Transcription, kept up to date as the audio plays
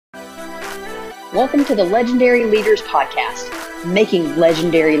Welcome to the Legendary Leaders Podcast, Making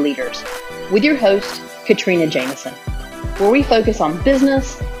Legendary Leaders, with your host, Katrina Jameson, where we focus on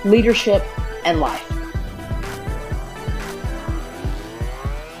business, leadership, and life.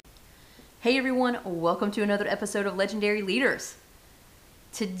 Hey everyone, welcome to another episode of Legendary Leaders.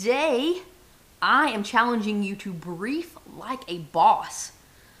 Today, I am challenging you to brief like a boss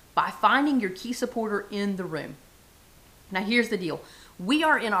by finding your key supporter in the room. Now here's the deal. We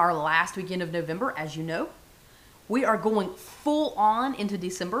are in our last weekend of November, as you know. We are going full on into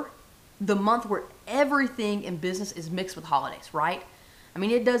December, the month where everything in business is mixed with holidays, right? I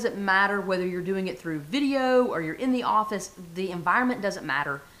mean, it doesn't matter whether you're doing it through video or you're in the office, the environment doesn't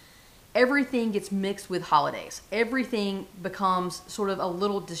matter. Everything gets mixed with holidays. Everything becomes sort of a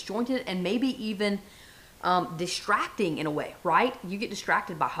little disjointed and maybe even distracting in a way, right? You get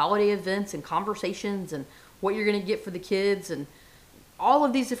distracted by holiday events and conversations and what you're going to get for the kids and all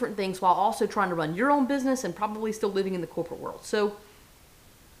of these different things while also trying to run your own business and probably still living in the corporate world. So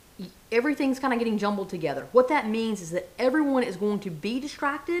everything's kind of getting jumbled together. What that means is that everyone is going to be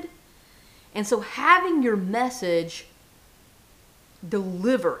distracted. And so having your message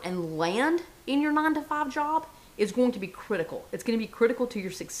deliver and land in your 9-to-5 job is going to be critical. It's going to be critical to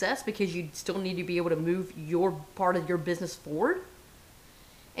your success because you still need to be able to move your part of your business forward.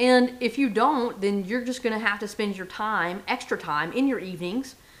 And if you don't, then you're just going to have to spend your time, extra time in your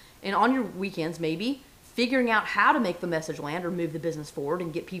evenings and on your weekends maybe, figuring out how to make the message land or move the business forward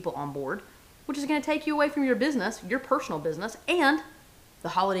and get people on board, which is going to take you away from your business, your personal business, and the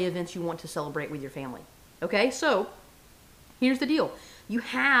holiday events you want to celebrate with your family. Okay, so here's the deal. You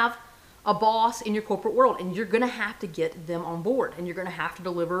have a boss in your corporate world and you're going to have to get them on board and you're going to have to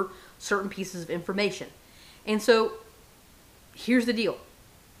deliver certain pieces of information. And so here's the deal.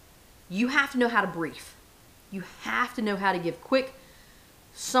 You have to know how to brief. You have to know how to give quick,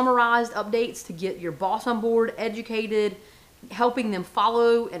 summarized updates to get your boss on board, educated, helping them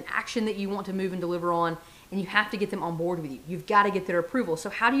follow an action that you want to move and deliver on, and you have to get them on board with you. You've got to get their approval. So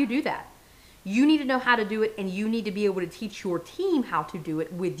how do you do that? You need to know how to do it, and you need to be able to teach your team how to do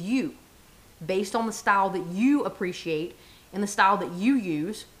it with you, based on the style that you appreciate and the style that you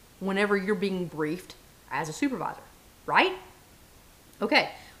use whenever you're being briefed as a supervisor, right? Okay.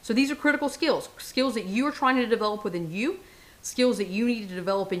 So these are critical skills that you are trying to develop within you, skills that you need to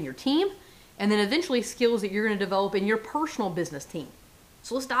develop in your team, and then eventually skills that you're going to develop in your personal business team.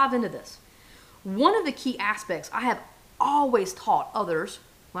 So let's dive into this. One of the key aspects I have always taught others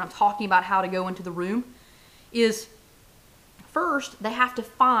when I'm talking about how to go into the room is first they have to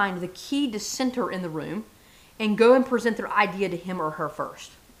find the key dissenter in the room and go and present their idea to him or her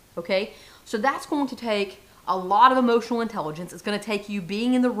first. Okay? So that's going to take a lot of emotional intelligence. It's going to take you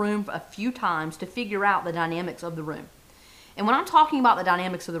being in the room a few times to figure out the dynamics of the room. And when I'm talking about the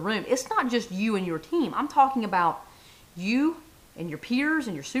dynamics of the room, it's not just you and your team. I'm talking about you and your peers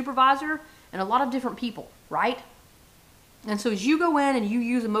and your supervisor and a lot of different people, right? And so as you go in and you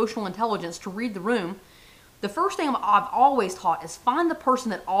use emotional intelligence to read the room, the first thing I've always taught is find the person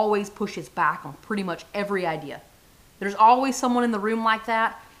that always pushes back on pretty much every idea. There's always someone in the room like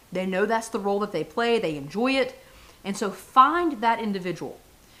that. They know that's the role that they play. They enjoy it. And so find that individual.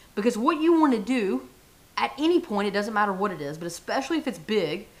 Because what you want to do at any point, it doesn't matter what it is, but especially if it's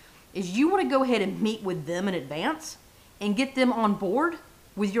big, is you want to go ahead and meet with them in advance and get them on board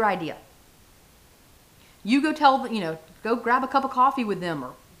with your idea. You go tell them, go grab a cup of coffee with them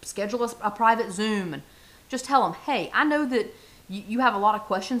or schedule a private Zoom and just tell them, hey, I know that you have a lot of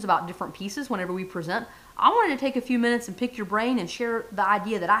questions about different pieces whenever we present. I wanted to take a few minutes and pick your brain and share the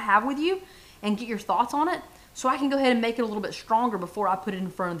idea that I have with you and get your thoughts on it so I can go ahead and make it a little bit stronger before I put it in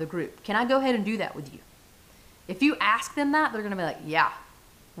front of the group. Can I go ahead and do that with you? If you ask them that, they're going to be like, yeah.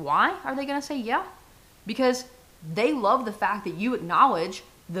 Why are they going to say yeah? Because they love the fact that you acknowledge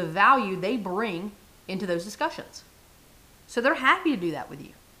the value they bring into those discussions. So they're happy to do that with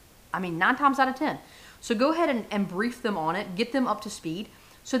you. 9 times out of 10. So go ahead and brief them on it, get them up to speed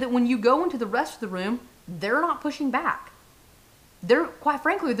so that when you go into the rest of the room, they're not pushing back. Quite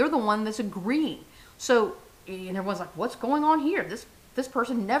frankly, they're the one that's agreeing. So, and everyone's like, what's going on here? This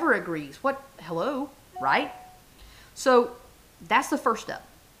person never agrees. What? Hello? Right? So that's the first step.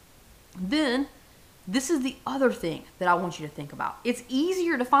 Then, this is the other thing that I want you to think about. It's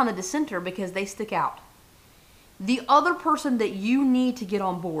easier to find the dissenter because they stick out. The other person that you need to get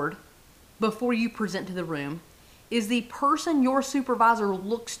on board before you present to the room is the person your supervisor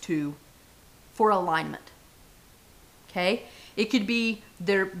looks to for alignment. Okay? It could be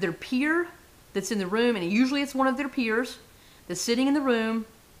their peer that's in the room, and usually it's one of their peers that's sitting in the room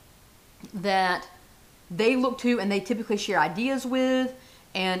that they look to and they typically share ideas with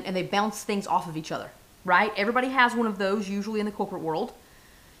and they bounce things off of each other, right? Everybody has one of those usually in the corporate world.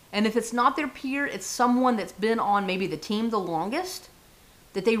 And if it's not their peer, it's someone that's been on maybe the team the longest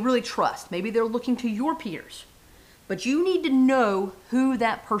that they really trust. Maybe they're looking to your peers. But you need to know who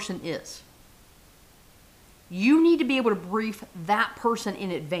that person is. You need to be able to brief that person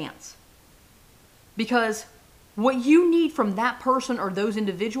in advance. Because what you need from that person or those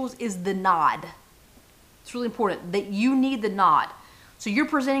individuals is the nod. It's really important that you need the nod. So you're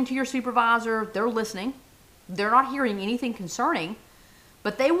presenting to your supervisor, they're listening, they're not hearing anything concerning,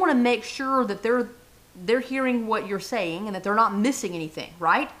 but they want to make sure that they're hearing what you're saying and that they're not missing anything,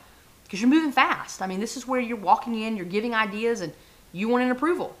 right? Because you're moving fast. I mean, this is where you're walking in, you're giving ideas, and you want an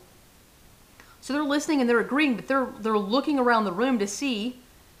approval. So they're listening and they're agreeing, but they're looking around the room to see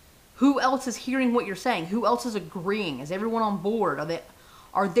who else is hearing what you're saying, who else is agreeing. Is everyone on board?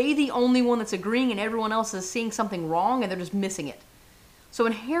 Are they the only one that's agreeing and everyone else is seeing something wrong and they're just missing it? So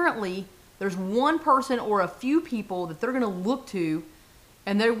inherently, there's one person or a few people that they're going to look to,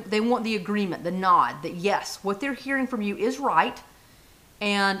 and they want the agreement, the nod, that yes, what they're hearing from you is right,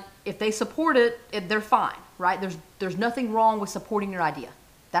 and if they support it, they're fine, right? There's nothing wrong with supporting your idea.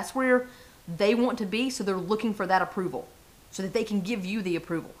 That's where they want to be, so they're looking for that approval, so that they can give you the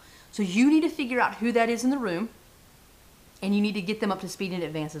approval. So you need to figure out who that is in the room, and you need to get them up to speed in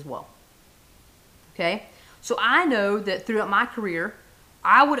advance as well. Okay? So I know that throughout my career,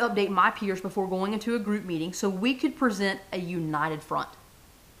 I would update my peers before going into a group meeting so we could present a united front.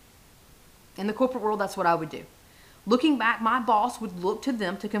 In the corporate world, that's what I would do. Looking back, my boss would look to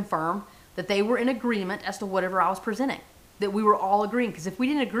them to confirm that they were in agreement as to whatever I was presenting, that we were all agreeing. Because if we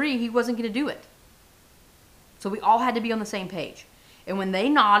didn't agree, he wasn't going to do it. So we all had to be on the same page. And when they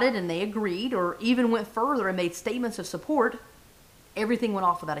nodded and they agreed, or even went further and made statements of support, everything went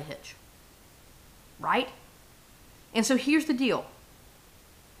off without a hitch. Right? And so here's the deal.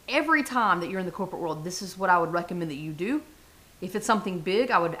 Every time that you're in the corporate world, this is what I would recommend that you do. If it's something big,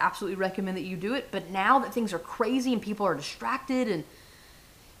 I would absolutely recommend that you do it. But now that things are crazy and people are distracted, and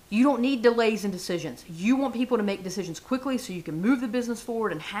you don't need delays in decisions. You want people to make decisions quickly so you can move the business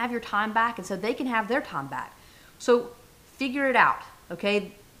forward and have your time back, and so they can have their time back. So figure it out,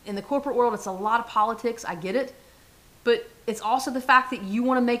 okay? In the corporate world, it's a lot of politics. I get it. But it's also the fact that you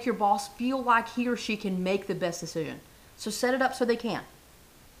want to make your boss feel like he or she can make the best decision. So set it up so they can.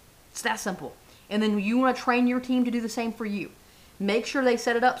 It's that simple. And then you want to train your team to do the same for you. Make sure they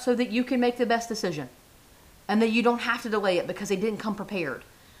set it up so that you can make the best decision and that you don't have to delay it because they didn't come prepared,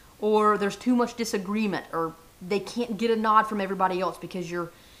 or there's too much disagreement, or they can't get a nod from everybody else because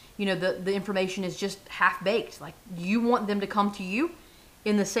the information is just half-baked. Like, you want them to come to you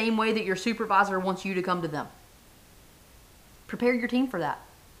in the same way that your supervisor wants you to come to them. Prepare your team for that.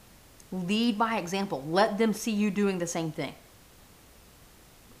 Lead by example. Let them see you doing the same thing.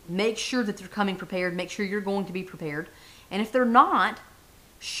 Make sure that they're coming prepared. Make sure you're going to be prepared. And if they're not,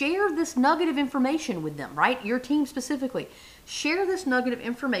 share this nugget of information with them, right? Your team specifically. Share this nugget of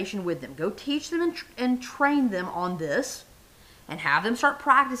information with them. Go teach them and train them on this, and have them start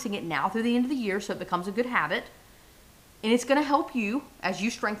practicing it now through the end of the year so it becomes a good habit. And it's going to help you as you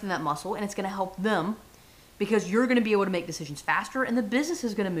strengthen that muscle, and it's going to help them because you're going to be able to make decisions faster, and the business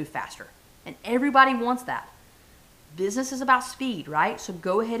is going to move faster. And everybody wants that. Business is about speed, right? So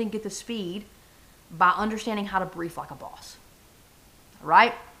go ahead and get the speed by understanding how to brief like a boss. All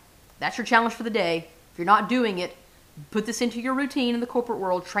right? That's your challenge for the day. If you're not doing it, put this into your routine in the corporate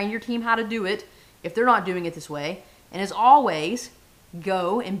world. Train your team how to do it if they're not doing it this way. And as always,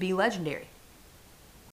 go and be legendary.